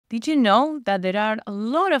Did you know that there are a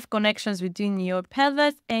lot of connections between your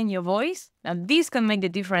pelvis and your voice? Now, this can make the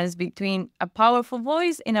difference between a powerful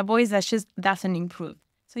voice and a voice that just doesn't improve.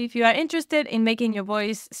 So if you are interested in making your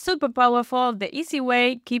voice super powerful, the easy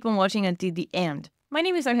way, keep on watching until the end. My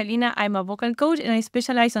name is Angelina, I'm a vocal coach and I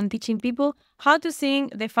specialize on teaching people how to sing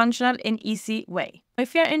the functional and easy way.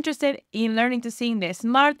 If you're interested in learning to sing the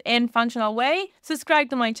smart and functional way, subscribe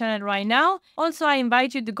to my channel right now. Also, I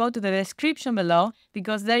invite you to go to the description below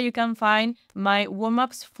because there you can find my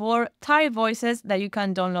warm-ups for tired voices that you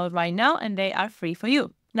can download right now and they are free for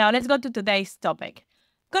you. Now let's go to today's topic.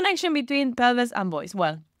 Connection between pelvis and voice.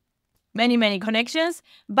 Well, many connections,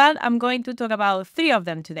 but I'm going to talk about 3 of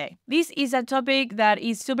them today. This is a topic that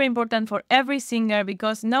is super important for every singer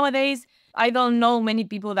because nowadays I don't know many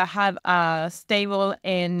people that have a stable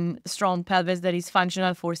and strong pelvis that is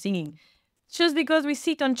functional for singing. Just because we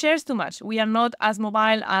sit on chairs too much, we are not as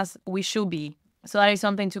mobile as we should be. So that is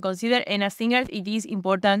something to consider, and as singers, it is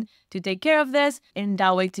important to take care of this and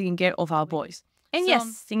that way taking care of our voice. And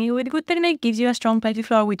yes, singing with good technique gives you a strong pelvic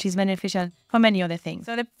floor, which is beneficial for many other things.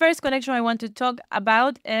 So the first connection I want to talk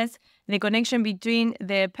about is the connection between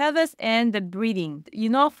the pelvis and the breathing. You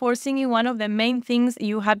know, for singing, one of the main things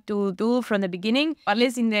you have to do from the beginning, at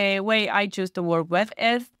least in the way I choose to work with,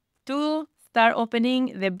 is to start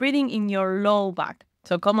opening the breathing in your low back.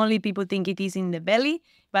 So commonly people think it is in the belly,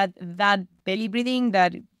 but that belly breathing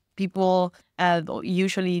that people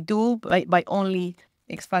usually do by only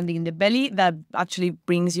expanding the belly, that actually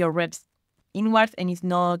brings your reps inwards and is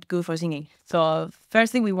not good for singing. So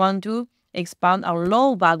first thing, we want to expand our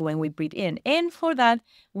low back when we breathe in. And for that,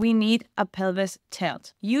 we need a pelvis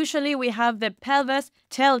tilt. Usually we have the pelvis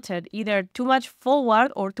tilted either too much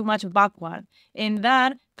forward or too much backward. And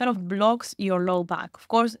that kind of blocks your low back. Of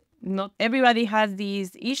course, not everybody has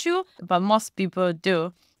this issue, but most people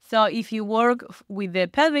do. So if you work with the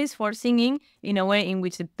pelvis for singing in a way in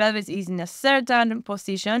which the pelvis is in a certain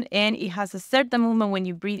position and it has a certain movement when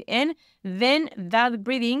you breathe in, then that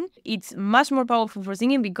breathing, it's much more powerful for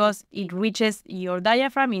singing because it reaches your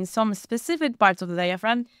diaphragm in some specific parts of the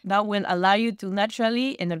diaphragm that will allow you to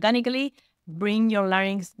naturally and organically bring your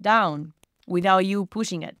larynx down without you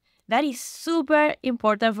pushing it. That is super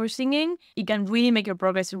important for singing. It can really make your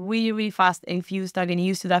progress really fast if you start getting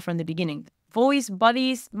used to that from the beginning. Voice,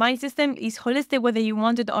 bodies, mind system is holistic whether you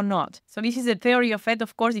want it or not. So this is the theory of it.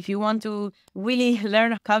 Of course, if you want to really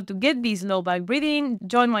learn how to get this low back breathing,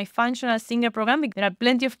 join my functional singer program. There are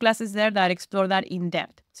plenty of classes there that explore that in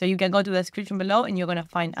depth. So you can go to the description below and you're going to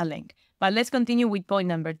find a link. But let's continue with point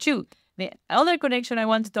number 2. The other connection I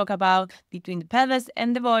want to talk about between the pelvis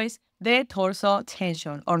and the voice, the torso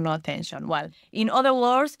tension or not tension. Well, in other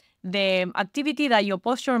words, the activity that your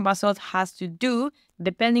posture muscles has to do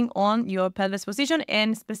depending on your pelvis position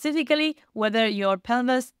and specifically whether your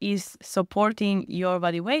pelvis is supporting your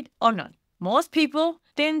body weight or not. Most people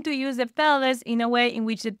tend to use the pelvis in a way in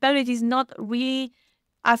which the pelvis is not really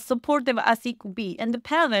as supportive as it could be. And the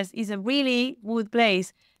pelvis is a really good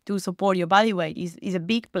place to support your body weight. Is a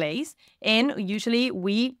big place. And usually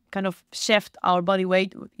we kind of shift our body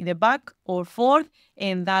weight either back or forth,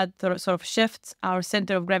 and that sort of shifts our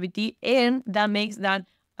center of gravity, and that makes that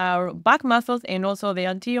our back muscles and also the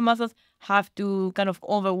anterior muscles have to kind of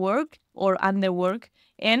overwork or underwork,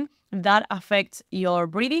 and that affects your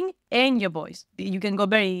breathing and your voice. You can go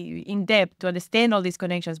very in depth to understand all these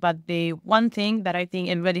connections, but the one thing that I think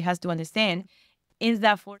everybody has to understand is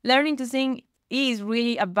that for learning to sing is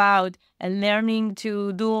really about learning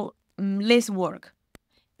to do less work.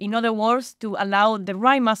 In other words, to allow the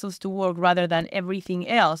right muscles to work rather than everything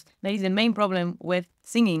else. That is the main problem with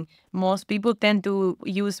singing. Most people tend to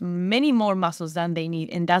use many more muscles than they need,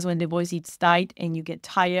 and that's when the voice is tight and you get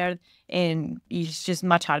tired and it's just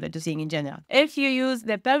much harder to sing in general. If you use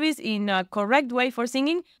the pelvis in a correct way for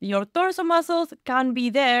singing, your torso muscles can be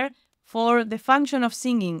there for the function of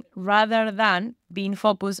singing rather than being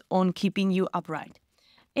focused on keeping you upright.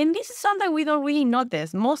 And this is something we don't really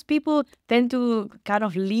notice. Most people tend to kind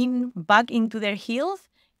of lean back into their heels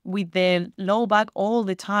with the low back all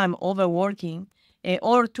the time, overworking,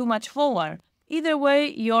 or too much forward. Either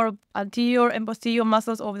way, your anterior and posterior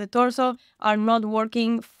muscles of the torso are not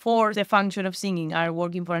working for the function of singing, are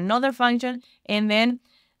working for another function, and then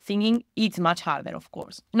singing is much harder, of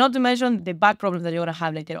course. Not to mention the back problems that you're going to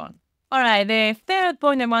have later on. All right, the third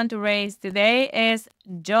point I want to raise today is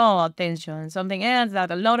jaw tension, something else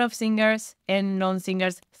that a lot of singers and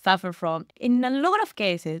non-singers suffer from. In a lot of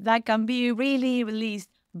cases, that can be really released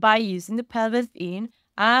by using the pelvis in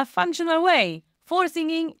a functional way. for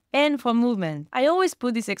singing and for movement. I always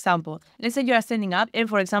put this example. Let's say you are standing up and,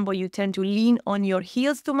 for example, you tend to lean on your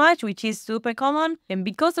heels too much, which is super common. And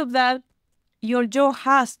because of that, your jaw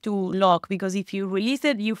has to lock, because if you release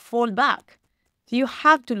it, you fall back. So you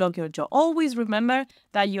have to lock your jaw. Always remember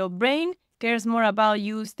that your brain cares more about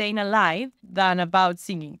you staying alive than about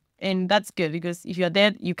singing. And that's good, because if you're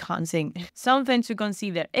dead, you can't sing. Something to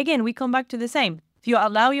consider. Again, we come back to the same. If you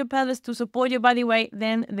allow your pelvis to support your body weight,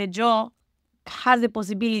 then the jaw has the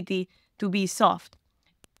possibility to be soft.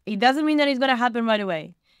 It doesn't mean that it's going to happen right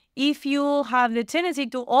away. If you have the tendency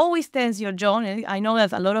to always tense your jaw, and I know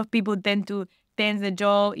that a lot of people tend to tense the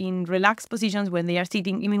jaw in relaxed positions when they are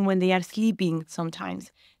sitting, even when they are sleeping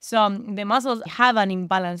sometimes. So the muscles have an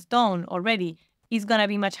imbalanced tone already. It's going to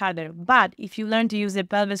be much harder. But if you learn to use the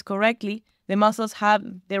pelvis correctly, the muscles have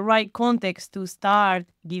the right context to start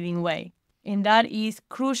giving way. And that is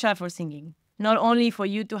crucial for singing. Not only for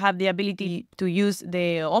you to have the ability to use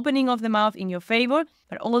the opening of the mouth in your favor,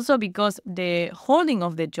 but also because the holding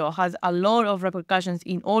of the jaw has a lot of repercussions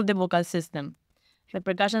in all the vocal system.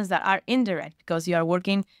 Repercussions that are indirect, because you are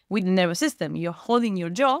working with the nervous system. You're holding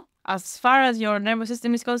your jaw. As far as your nervous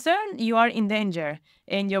system is concerned, you are in danger.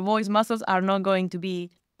 And your voice muscles are not going to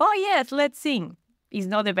be, oh yes, let's sing. It's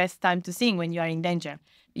not the best time to sing when you are in danger.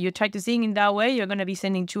 You try to sing in that way, you're going to be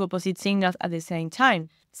sending two opposite signals at the same time.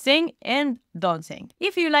 Sing and don't sing.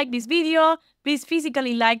 If you like this video, please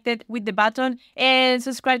physically like it with the button and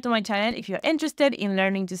subscribe to my channel if you're interested in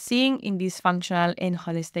learning to sing in this functional and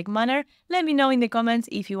holistic manner. Let me know in the comments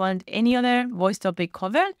if you want any other voice topic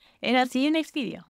covered, and I'll see you next video.